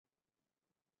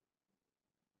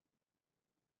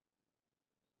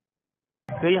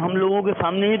कई हम लोगों के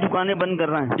सामने ही दुकानें बंद कर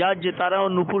रहे हैं, जात जितारा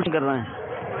और नूपुर कर रहे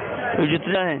हैं। तो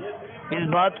जितना है इस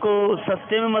बात को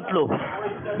सस्ते में मत लो,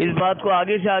 इस बात को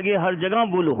आगे से आगे हर जगह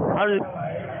बोलो, हर,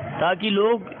 ताकि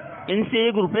लोग इनसे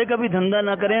 1 रुपए का भी धंधा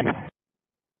ना करें।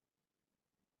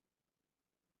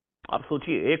 आप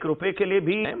सोचिए 1 रुपए के लिए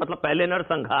भी, मतलब पहले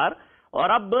नरसंहार और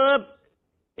अब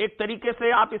एक तरीके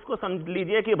से आप इसको समझ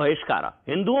लीजिए कि बहिष्कार,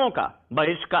 हिंदुओं का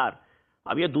बहिष्कार।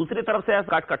 अब ये दूसरी तरफ से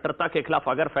कट्टरता के खिलाफ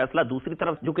अगर फैसला दूसरी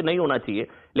तरफ, जो कि नहीं होना चाहिए,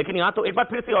 लेकिन यहां तो एक बार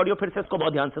फिर से ऑडियो, फिर से इसको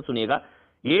बहुत ध्यान से सुनिएगा,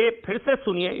 ये फिर से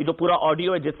सुनिए, जो पूरा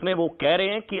ऑडियो है जिसमें वो कह रहे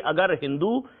हैं कि अगर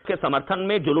हिंदू के समर्थन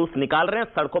में जुलूस निकाल रहे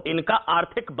हैं सड़कों, इनका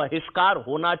आर्थिक बहिष्कार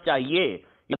होना चाहिए।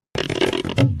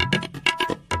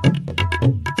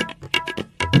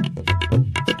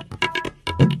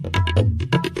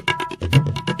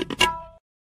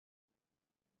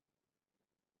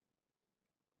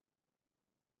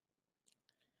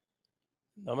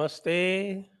 नमस्ते।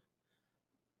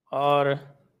 और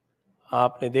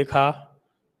आपने देखा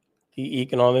कि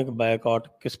इकोनॉमिक बायकॉट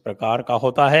किस प्रकार का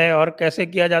होता है और कैसे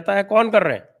किया जाता है, कौन कर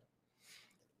रहे हैं।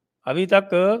 अभी तक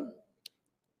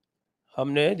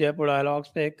हमने जयपुर डायलॉग्स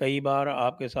पे कई बार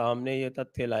आपके सामने ये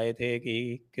तथ्य लाए थे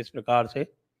कि किस प्रकार से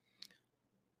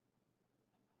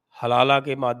हलाला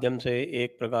के माध्यम से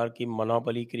एक प्रकार की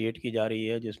मोनोपोली क्रिएट की जा रही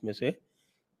है, जिसमें से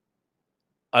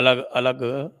अलग अलग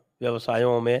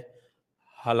व्यवसायों में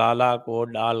हलाल को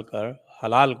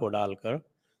डालकर,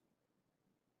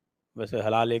 वैसे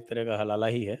हलाल एक तरह का हलाला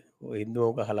ही है, वो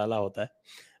हिंदुओं का हलाला होता है,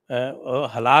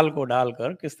 हलाल को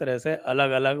डालकर किस तरह से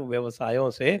अलग अलग व्यवसायों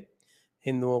से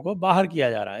हिंदुओं को बाहर किया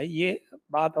जा रहा है। ये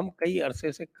बात हम कई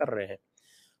अरसे से कर रहे हैं।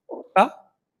 उसका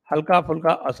हल्का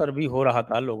फुल्का असर भी हो रहा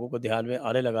था, लोगों को ध्यान में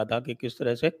आने लगा था कि किस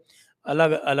तरह से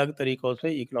अलग अलग तरीकों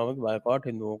से इकोनॉमिक बायकॉट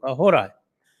हिंदुओं का हो रहा है।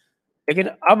 लेकिन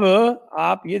अब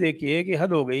आप ये देखिए कि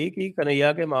हद हो गई कि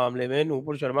कन्हैया के मामले में,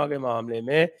 नूपुर शर्मा के मामले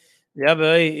में, जब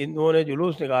हिंदुओं ने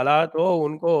जुलूस निकाला तो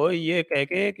उनको ये कह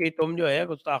के कि तुम जो है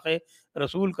गुस्ताखे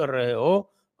रसूल कर रहे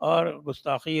हो और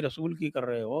गुस्ताखी रसूल की कर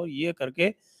रहे हो, ये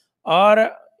करके, और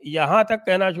यहाँ तक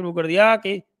कहना शुरू कर दिया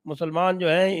कि मुसलमान जो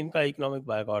हैं इनका इकोनॉमिक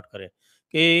बायकॉट करें,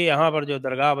 कि यहाँ पर जो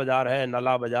दरगाह बाजार है,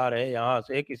 नला बाजार है, यहाँ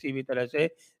से किसी भी तरह से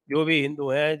जो भी हिंदू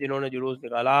हैं जिन्होंने जुलूस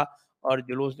निकाला और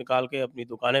जुलूस निकाल के अपनी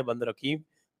दुकानें बंद रखी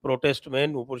प्रोटेस्ट में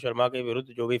नूपुर शर्मा के विरुद्ध,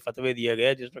 जो भी फतवे दिए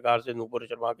गए, जिस प्रकार से नूपुर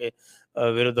शर्मा के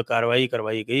विरुद्ध कार्रवाई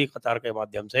करवाई गई कतार के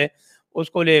माध्यम से,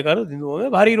 उसको लेकर हिंदुओं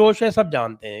में भारी रोष है। सब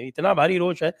जानते हैं, इतना भारी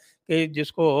रोष है कि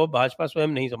जिसको भाजपा स्वयं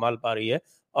नहीं संभाल पा रही है,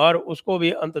 और उसको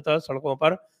भी अंततः सड़कों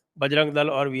पर बजरंग दल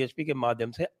और वीएचपी के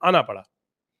माध्यम से आना पड़ा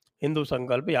हिंदू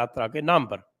संकल्प यात्रा के नाम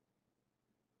पर।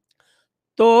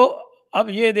 तो अब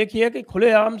ये देखिए कि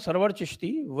खुलेआम सरवर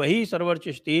चिश्ती, वही सरवर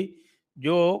चिश्ती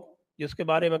जिसके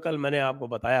बारे में कल मैंने आपको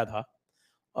बताया था,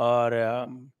 और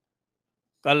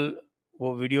कल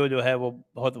वो वीडियो जो है वो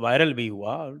बहुत वायरल भी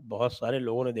हुआ, बहुत सारे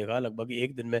लोगों ने देखा, लगभग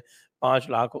एक दिन में 5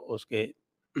 लाख उसके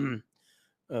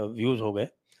व्यूज हो गए।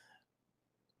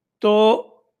 तो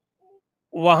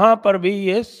वहाँ पर भी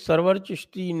ये सरवर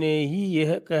चिश्ती ने ही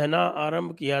यह कहना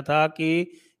आरंभ किया था कि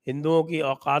हिंदुओं की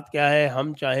औकात क्या है,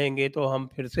 हम चाहेंगे तो हम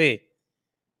फिर से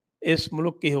इस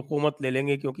मुल्क की हुकूमत ले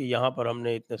लेंगे, क्योंकि यहाँ पर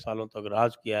हमने इतने सालों तक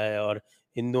राज किया है, और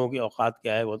हिंदुओं की औकात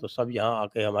क्या है वो तो सब यहाँ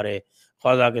आके हमारे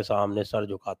ख्वाजा के सामने सर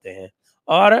झुकाते हैं।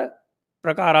 और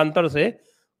प्रकारांतर से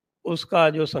उसका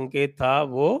जो संकेत था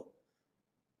वो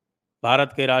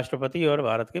भारत के राष्ट्रपति और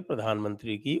भारत के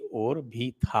प्रधानमंत्री की ओर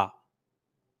भी था।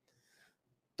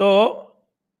 तो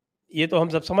ये तो हम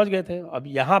सब समझ गए थे। अब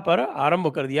यहाँ पर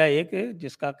आरंभ कर दिया एक,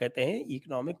 जिसका कहते हैं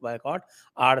इकोनॉमिक बायकॉट,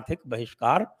 आर्थिक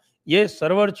बहिष्कार। ये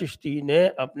सरवर चिश्ती ने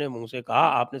अपने मुंह से कहा,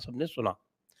 आपने सबने सुना,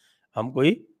 हम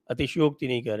कोई अतिशयोक्ति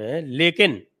नहीं कह रहे हैं।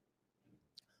 लेकिन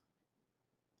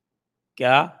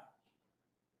क्या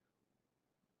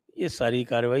ये सारी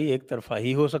कार्रवाई एक तरफा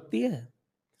ही हो सकती है?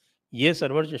 ये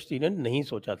सरवर चिश्ती ने नहीं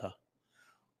सोचा था,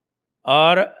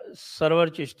 और सरवर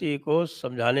चिश्ती को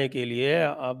समझाने के लिए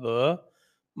अब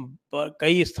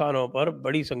कई स्थानों पर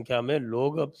बड़ी संख्या में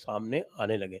लोग अब सामने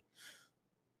आने लगे।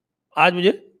 आज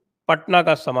मुझे पटना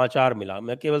का समाचार मिला,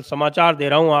 मैं केवल समाचार दे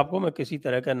रहा हूं आपको, मैं किसी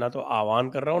तरह का ना तो आह्वान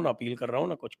कर रहा हूं, ना अपील कर रहा हूं,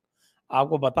 ना कुछ,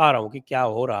 आपको बता रहा हूं कि क्या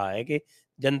हो रहा है, कि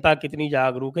जनता कितनी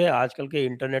जागरूक है। आजकल के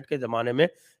इंटरनेट के ज़माने में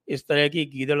इस तरह की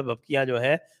गीदड़ भपकियाँ जो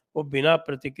है वो बिना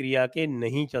प्रतिक्रिया के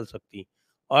नहीं चल सकती,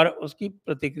 और उसकी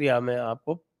प्रतिक्रिया मैं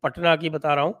आपको पटना की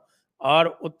बता रहा हूँ, और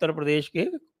उत्तर प्रदेश के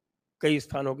कई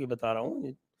स्थानों की बता रहा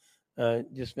हूँ,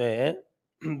 जिसमें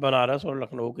बनारस और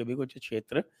लखनऊ के भी कुछ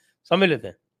क्षेत्र सम्मिलित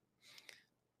हैं।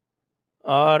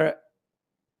 और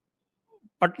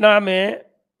पटना में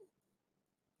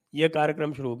यह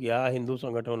कार्यक्रम शुरू किया हिंदू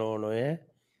संगठनों ने,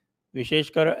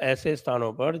 विशेषकर ऐसे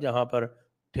स्थानों पर जहां पर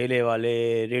ठेले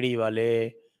वाले, रेड़ी वाले,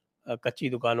 कच्ची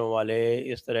दुकानों वाले,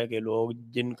 इस तरह के लोग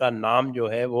जिनका नाम जो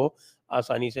है वो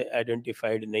आसानी से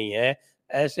आइडेंटिफाइड नहीं है,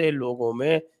 ऐसे लोगों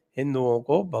में हिंदुओं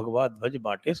को भगवा ध्वज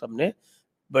बांटे सबने,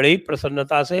 बड़ी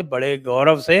प्रसन्नता से, बड़े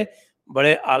गौरव से,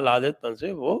 बड़े आह्लादितपन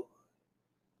से वो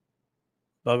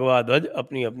भगवा ध्वज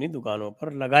अपनी अपनी दुकानों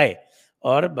पर लगाए।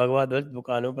 और भगवा ध्वज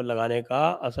दुकानों पर लगाने का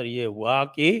असर ये हुआ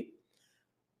कि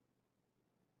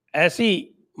ऐसी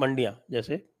मंडियां,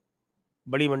 जैसे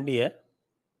बड़ी मंडी है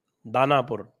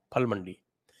दानापुर फल मंडी,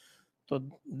 तो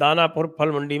दानापुर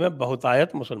फल मंडी में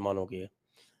बहुतायत मुसलमानों की है,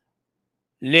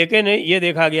 लेकिन ये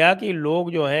देखा गया कि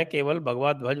लोग जो हैं केवल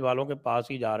भगवा ध्वज वालों के पास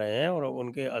ही जा रहे हैं और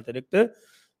उनके अतिरिक्त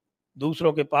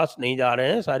दूसरों के पास नहीं जा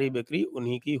रहे हैं, सारी बिक्री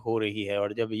उन्हीं की हो रही है।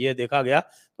 और जब ये देखा गया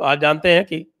तो आप जानते हैं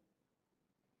कि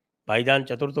भाईजान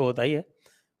चतुर तो होता ही है,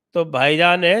 तो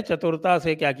भाईजान ने चतुरता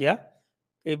से क्या किया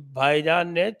कि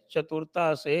भाईजान ने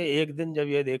चतुरता से एक दिन जब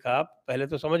ये देखा, पहले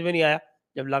तो समझ में नहीं आया,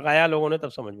 जब लगाया लोगों ने तब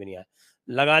समझ में नहीं आया,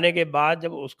 लगाने के बाद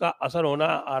जब उसका असर होना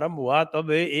आरंभ हुआ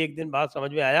तब एक दिन बाद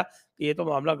समझ में आया कि ये तो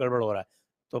मामला गड़बड़ हो रहा है।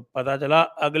 तो पता चला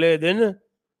अगले दिन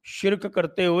शिरक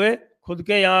करते हुए खुद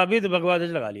के यहाँ भी भगवा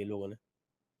ध्वज लगा लिए लोगों ने।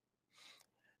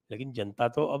 लेकिन जनता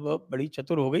तो अब बड़ी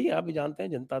चतुर हो गई है, आप भी जानते हैं,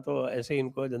 जनता तो ऐसे,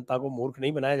 इनको जनता को मूर्ख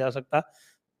नहीं बनाया जा सकता।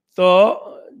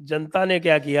 तो जनता ने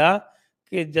क्या किया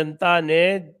कि जनता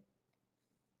ने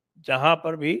जहां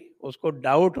पर भी उसको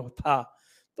डाउट था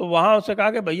तो वहां उससे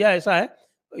कहा कि भैया ऐसा है,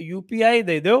 यूपीआई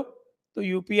दे दो, तो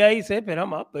यूपीआई से फिर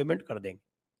हम आप पेमेंट कर देंगे।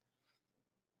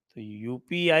 तो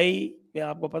यूपीआई में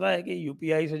आपको पता है कि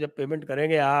यूपीआई से जब पेमेंट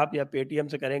करेंगे आप, या पेटीएम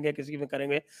से करेंगे, किसी में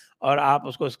करेंगे, और आप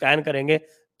उसको स्कैन करेंगे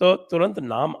तो तुरंत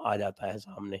नाम आ जाता है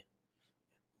सामने,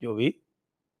 जो भी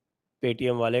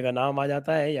पेटीएम वाले का नाम आ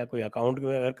जाता है, या कोई अकाउंट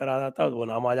में अगर करा जाता है तो वो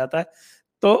नाम आ जाता है।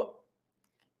 तो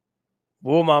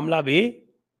वो मामला भी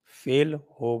फेल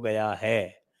हो गया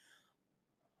है।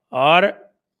 और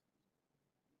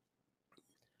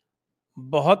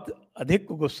बहुत अधिक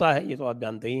गुस्सा है, ये तो आप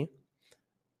जानते ही हैं।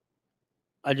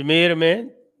 अजमेर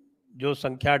में जो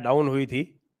संख्या डाउन हुई थी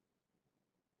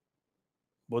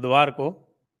बुधवार को,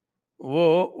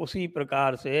 वो उसी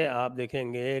प्रकार से आप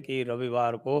देखेंगे कि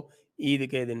रविवार को ईद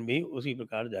के दिन भी उसी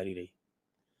प्रकार जारी रही,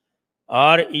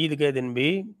 और ईद के दिन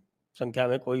भी संख्या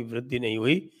में कोई वृद्धि नहीं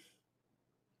हुई।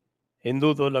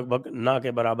 हिंदू तो लगभग ना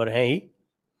के बराबर हैं ही,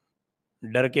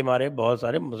 डर के मारे बहुत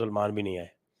सारे मुसलमान भी नहीं आए।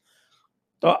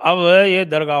 तो अब ये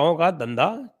दरगाहों का धंधा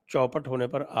चौपट होने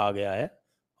पर आ गया है,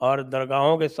 और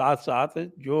दरगाहों के साथ साथ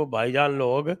जो भाईजान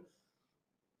लोग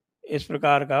इस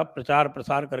प्रकार का प्रचार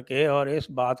प्रसार करके और इस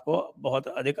बात को बहुत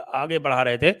अधिक आगे बढ़ा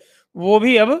रहे थे, वो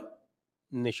भी अब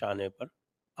निशाने पर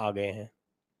आ गए हैं।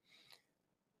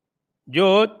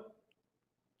 जो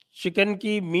चिकन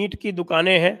की मीट की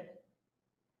दुकानें हैं,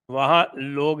 वहां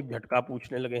लोग झटका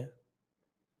पूछने लगे हैं,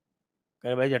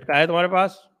 कहे भाई झटका है तुम्हारे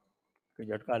पास? कि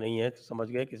झटका नहीं है, तो समझ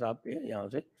गए कि साहब के यहाँ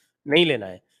से नहीं लेना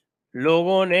है।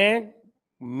 लोगों ने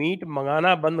मीट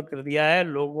मंगाना बंद कर दिया है,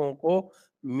 लोगों को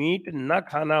मीट न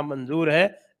खाना मंजूर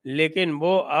है, लेकिन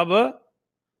वो अब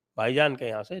भाईजान के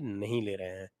यहाँ से नहीं ले रहे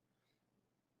हैं।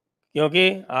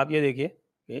 क्योंकि आप ये देखिए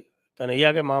कि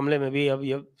कन्हैया के मामले में भी अब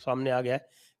ये सामने आ गया है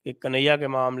कि कन्हैया के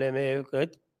मामले में एक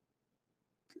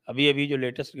अभी अभी जो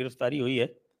लेटेस्ट गिरफ्तारी हुई है,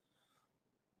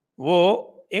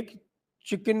 वो एक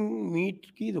चिकन मीट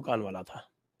की दुकान वाला था।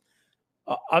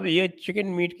 अब ये चिकन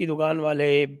मीट की दुकान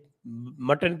वाले,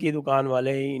 मटन की दुकान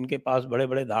वाले, इनके पास बड़े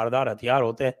बड़े धारदार हथियार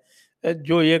होते हैं,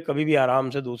 जो ये कभी भी आराम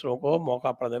से दूसरों को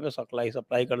मौका पड़ने पे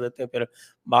सप्लाई कर देते हैं। फिर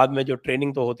बाद में जो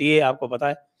ट्रेनिंग तो होती है, आपको पता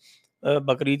है,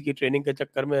 बकरीद की ट्रेनिंग के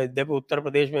चक्कर में देखो उत्तर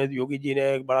प्रदेश में योगी जी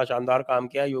ने एक बड़ा शानदार काम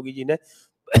किया। योगी जी ने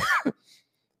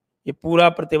ये पूरा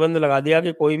प्रतिबंध लगा दिया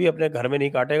कि कोई भी अपने घर में नहीं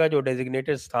काटेगा। जो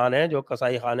डेजिग्नेटेड स्थान है, जो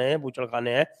कसाई खाने हैं, बूचड़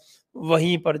खाने हैं,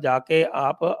 वहीं पर जाके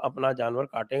आप अपना जानवर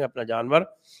काटेंगे, अपना जानवर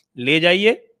ले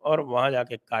जाइए और वहां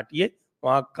जाके काटिए,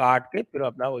 वहां काट के फिर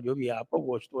अपना वो जो भी आपको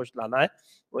गोश्त वोश्त लाना है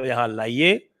वो यहाँ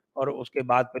लाइए, और उसके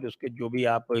बाद फिर उसके जो भी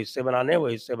आपको हिस्से बनाने हैं वो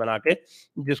हिस्से बना के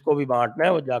जिसको भी बांटना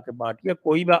है वो जाके बांटिए।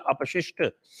 कोई भी अपशिष्ट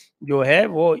जो है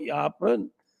वो आप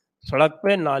सड़क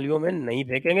पे नालियों में नहीं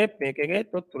फेंकेंगे, फेंकेंगे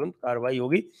तो तुरंत कार्रवाई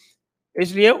होगी।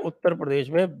 इसलिए उत्तर प्रदेश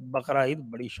में बकरा ईद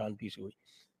बड़ी शांति से हुई,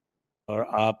 और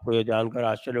आपको ये जानकर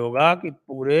आश्चर्य होगा कि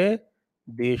पूरे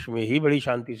देश में ही बड़ी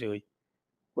शांति से हुई।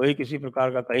 कोई किसी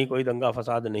प्रकार का कहीं कोई दंगा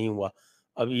फसाद नहीं हुआ।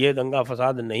 अब ये दंगा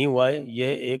फसाद नहीं हुआ है,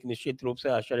 ये एक निश्चित रूप से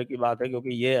आश्चर्य की बात है,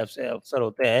 क्योंकि ये ऐसे अवसर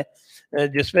होते हैं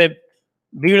जिसमें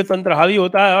भीड़ तंत्र हावी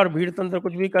होता है, और भीड़ तंत्र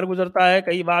कुछ भी कर गुजरता है।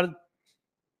 कई बार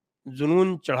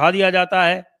जुनून चढ़ा दिया जाता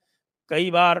है,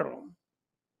 कई बार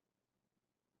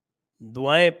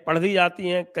दुआएं पढ़ दी जाती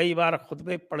हैं, कई बार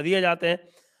खुतबे पढ़ दिए जाते हैं।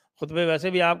 खुतबे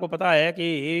वैसे भी आपको पता है कि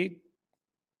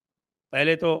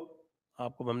पहले तो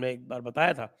आपको हमने एक बार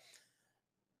बताया था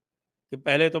कि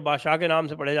पहले तो बादशाह के नाम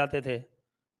से पढ़े जाते थे,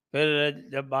 फिर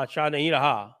जब बादशाह नहीं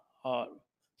रहा और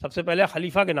सबसे पहले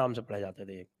खलीफा के नाम से पढ़े जाते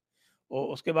थे। और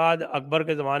उसके बाद अकबर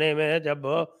के ज़माने में जब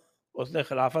उसने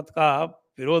खिलाफत का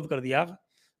विरोध कर दिया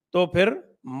तो फिर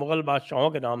मुग़ल बादशाहों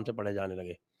के नाम से पढ़े जाने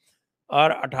लगे,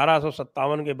 और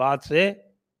 1857 के बाद से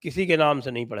किसी के नाम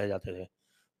से नहीं पढ़े जाते थे।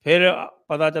 फिर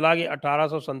पता चला कि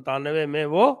 1897 में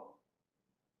वो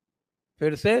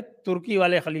फिर से तुर्की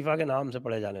वाले खलीफा के नाम से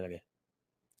पढ़े जाने लगे।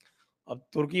 अब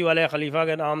तुर्की वाले खलीफा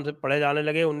के नाम से पढ़े जाने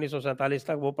लगे, 1947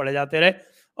 तक वो पढ़े जाते रहे,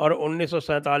 और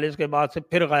 1947 के बाद से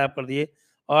फिर गायब कर दिए।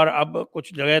 और अब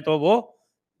कुछ जगह तो वो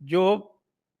जो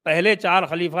पहले 4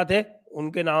 खलीफा थे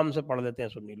उनके नाम से पढ़ देते हैं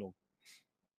सुन्नी लोग।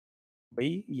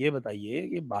 भाई ये बताइए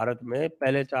कि भारत में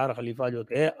पहले 4 खलीफा जो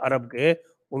थे अरब के,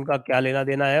 उनका क्या लेना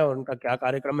देना है और उनका क्या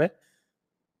कार्यक्रम है?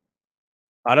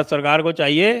 भारत सरकार को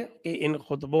चाहिए कि इन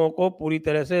खुतबों को पूरी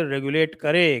तरह से रेगुलेट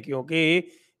करे, क्योंकि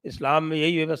इस्लाम में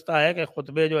यही व्यवस्था है कि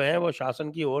खुतबे जो हैं वो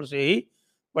शासन की ओर से ही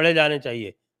पढ़े जाने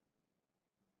चाहिए।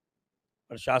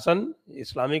 और शासन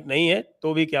इस्लामिक नहीं है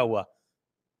तो भी क्या हुआ,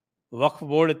 वक्फ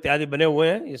बोर्ड इत्यादि बने हुए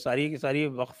हैं, ये सारी की सारी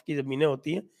वक्फ की ज़मीनें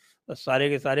होती हैं, तो सारे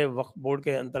के सारे वक्फ बोर्ड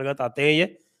के अंतर्गत आते हैं ये।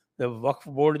 तो वक्फ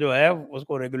बोर्ड जो है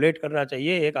उसको रेगुलेट करना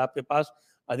चाहिए, एक आपके पास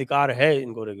अधिकार है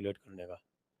इनको रेगुलेट करने का।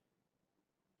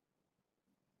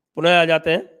 पुनः आ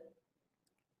जाते हैं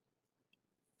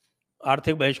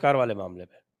आर्थिक बहिष्कार वाले मामले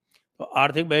पे। तो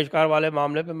आर्थिक बहिष्कार वाले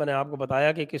मामले पे मैंने आपको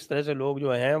बताया कि किस तरह से लोग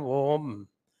जो हैं वो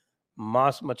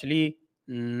मांस मछली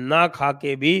ना खा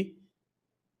के भी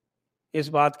इस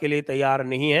बात के लिए तैयार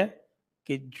नहीं है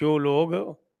कि जो लोग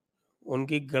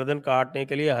उनकी गर्दन काटने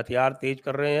के लिए हथियार तेज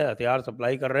कर रहे हैं, हथियार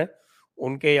सप्लाई कर रहे हैं,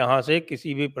 उनके यहाँ से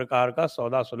किसी भी प्रकार का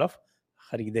सौदा सुलभ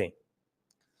खरीदें।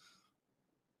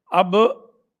 अब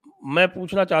मैं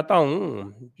पूछना चाहता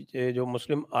हूँ ये जो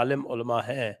मुस्लिम आलिम उलमा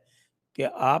हैं कि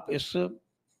आप इस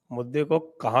मुद्दे को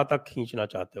कहाँ तक खींचना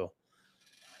चाहते हो?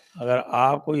 अगर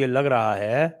आपको ये लग रहा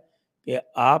है कि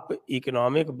आप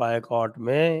इकोनॉमिक बायकॉट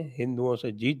में हिंदुओं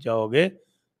से जीत जाओगे,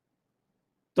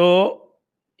 तो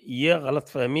ये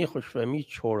गलतफहमी, खुशफहमी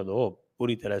छोड़ दो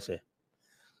पूरी तरह से।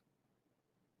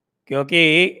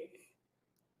 क्योंकि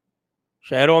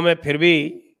शहरों में फिर भी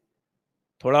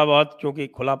थोड़ा बहुत चूँकि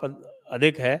खुलापन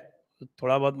अधिक है, तो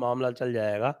थोड़ा बहुत मामला चल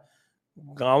जाएगा।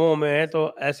 गाँवों में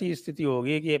तो ऐसी स्थिति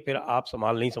होगी कि फिर आप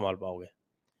नहीं संभाल पाओगे।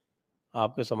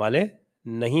 आपके संभाले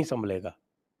नहीं संभलेगा।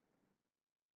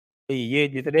 तो ये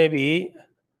जितने भी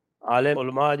आलिम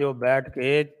उलमा जो बैठ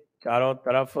के चारों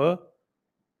तरफ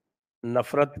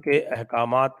नफ़रत के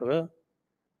अहकामात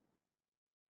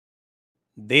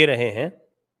दे रहे हैं,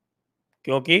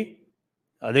 क्योंकि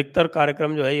अधिकतर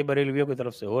कार्यक्रम जो है ये बरेलवियों की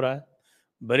तरफ से हो रहा है।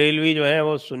 बरेलवी जो है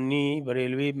वो सुन्नी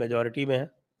बरेलवी मेजॉरिटी में है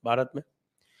भारत में,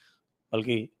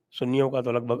 बल्कि सुन्नियों का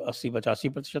तो लगभग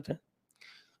 80-85% है।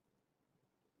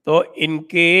 तो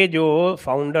इनके जो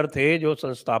फाउंडर थे, जो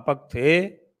संस्थापक थे,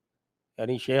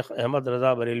 यानी शेख अहमद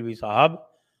रज़ा बरेलवी साहब,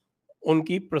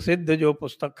 उनकी प्रसिद्ध जो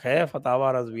पुस्तक है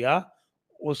फतावा रज़विया,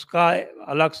 उसका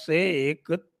अलग से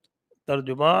एक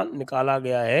तर्जुमा निकाला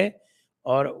गया है,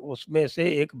 और उसमें से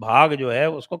एक भाग जो है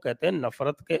उसको कहते हैं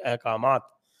नफ़रत के अहकामात।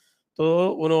 तो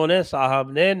उन्होंने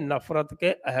साहब ने नफ़रत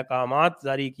के अहकामात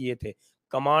जारी किए थे,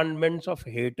 कमांडमेंट्स ऑफ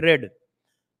हेट्रेड।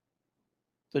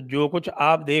 तो जो कुछ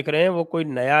आप देख रहे हैं वो कोई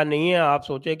नया नहीं है, आप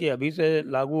सोचे कि अभी से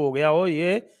लागू हो गया हो,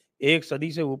 ये 1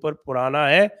 सदी से ऊपर पुराना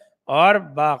है, और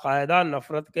बाकायदा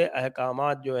नफ़रत के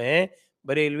अहकामात जो हैं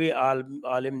बरेलवी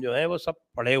आलिम जो हैं वो सब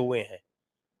पढ़े हुए हैं,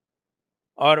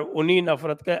 और उन्हीं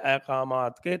नफ़रत के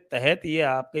अहकामात के तहत ये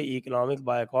आपके इकोनॉमिक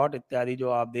बायकॉट इत्यादि जो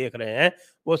आप देख रहे हैं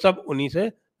वो सब उन्हीं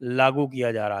से लागू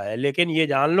किया जा रहा है। लेकिन ये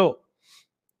जान लो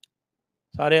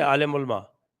सारे आलिम उलमा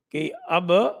कि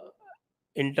अब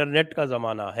इंटरनेट का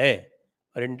ज़माना है,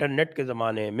 और इंटरनेट के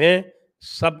ज़माने में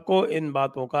सबको इन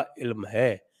बातों का इल्म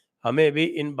है। हमें भी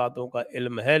इन बातों का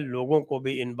इल्म है, लोगों को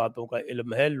भी इन बातों का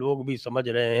इल्म है, लोग भी समझ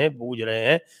रहे हैं, बूझ रहे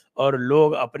हैं, और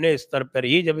लोग अपने स्तर पर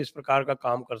ही जब इस प्रकार का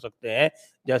काम कर सकते हैं,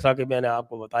 जैसा कि मैंने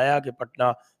आपको बताया कि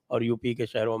पटना और यूपी के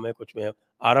शहरों में कुछ में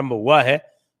आरंभ हुआ है,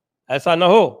 ऐसा ना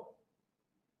हो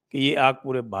कि ये आग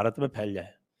पूरे भारत में फैल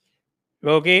जाए,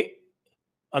 क्योंकि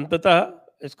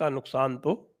अंततः इसका नुकसान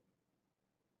तो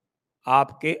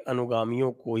आपके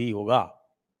अनुगामियों को ही होगा।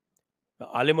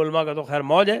 आलिम उलमा का तो खैर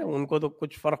मौज है, उनको तो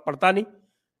कुछ फ़र्क पड़ता नहीं,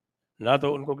 ना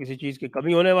तो उनको किसी चीज़ की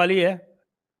कमी होने वाली है,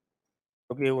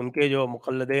 क्योंकि उनके जो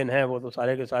मुक़ल्लिदीन हैं वो तो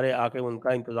सारे के सारे आके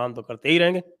उनका इंतज़ाम तो करते ही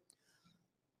रहेंगे।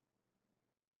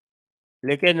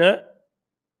 लेकिन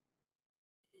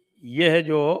यह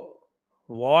जो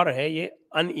वॉर है ये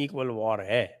अनइक्वल वॉर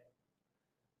है।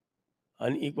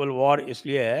 अनइक्वल वॉर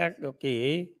इसलिए है क्योंकि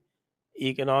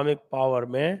इकोनॉमिक पावर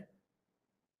में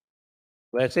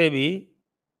वैसे भी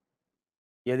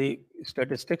यदि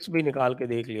स्टैटिस्टिक्स भी निकाल के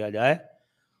देख लिया जाए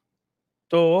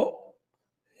तो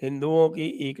हिंदुओं की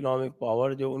इकोनॉमिक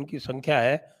पावर जो उनकी संख्या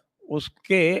है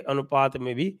उसके अनुपात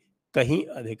में भी कहीं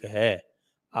अधिक है।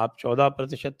 आप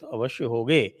 14% अवश्य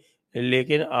होगे,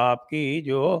 लेकिन आपकी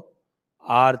जो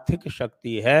आर्थिक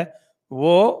शक्ति है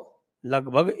वो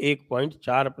लगभग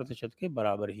 1.4% के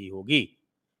बराबर ही होगी।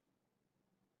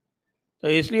 तो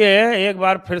इसलिए एक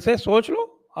बार फिर से सोच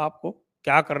लो आपको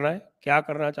क्या करना है, क्या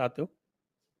करना चाहते हो।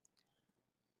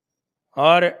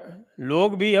 और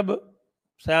लोग भी अब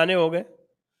सयाने हो गए,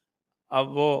 अब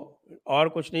वो और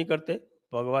कुछ नहीं करते,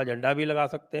 भगवा झंडा भी लगा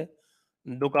सकते हैं,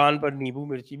 दुकान पर नींबू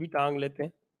मिर्ची भी टांग लेते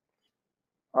हैं,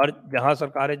 और जहाँ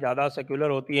सरकारें ज़्यादा सेक्युलर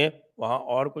होती हैं वहाँ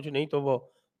और कुछ नहीं तो वो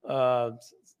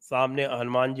सामने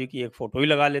हनुमान जी की एक फ़ोटो ही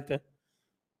लगा लेते हैं।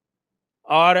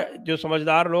 और जो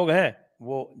समझदार लोग हैं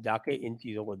वो जाके इन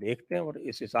चीज़ों को देखते हैं और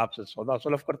इस हिसाब से सौदा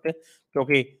सुलभ करते हैं,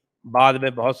 क्योंकि बाद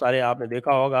में बहुत सारे आपने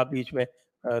देखा होगा बीच में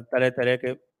तरह तरह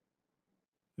के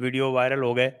वीडियो वायरल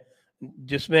हो गए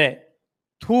जिसमें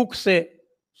थूक से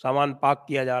सामान पाक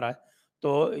किया जा रहा है।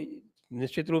 तो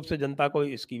निश्चित रूप से जनता को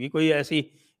इसकी भी कोई ऐसी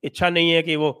इच्छा नहीं है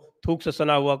कि वो थूक से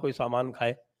सना हुआ कोई सामान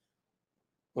खाए।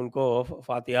 उनको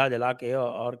फातिहा जला के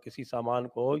और किसी सामान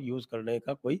को यूज़ करने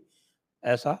का कोई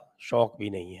ऐसा शौक भी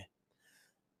नहीं है।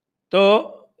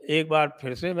 तो एक बार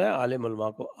फिर से मैं आलिम उलमा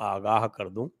को आगाह कर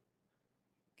दूं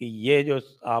कि ये जो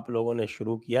आप लोगों ने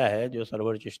शुरू किया है, जो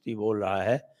सरवर चिश्ती बोल रहा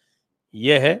है,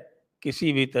 ये है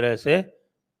किसी भी तरह से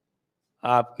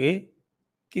आपके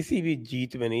किसी भी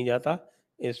जीत में नहीं जाता।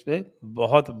 इस पे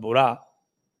बहुत बुरा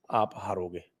आप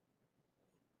हारोगे,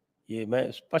 ये मैं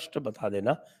स्पष्ट बता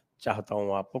देना चाहता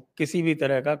हूं आपको। किसी भी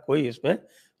तरह का कोई इसमें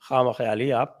खामख्याली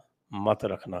आप मत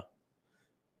रखना।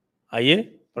 आइए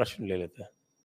प्रश्न ले लेते हैं।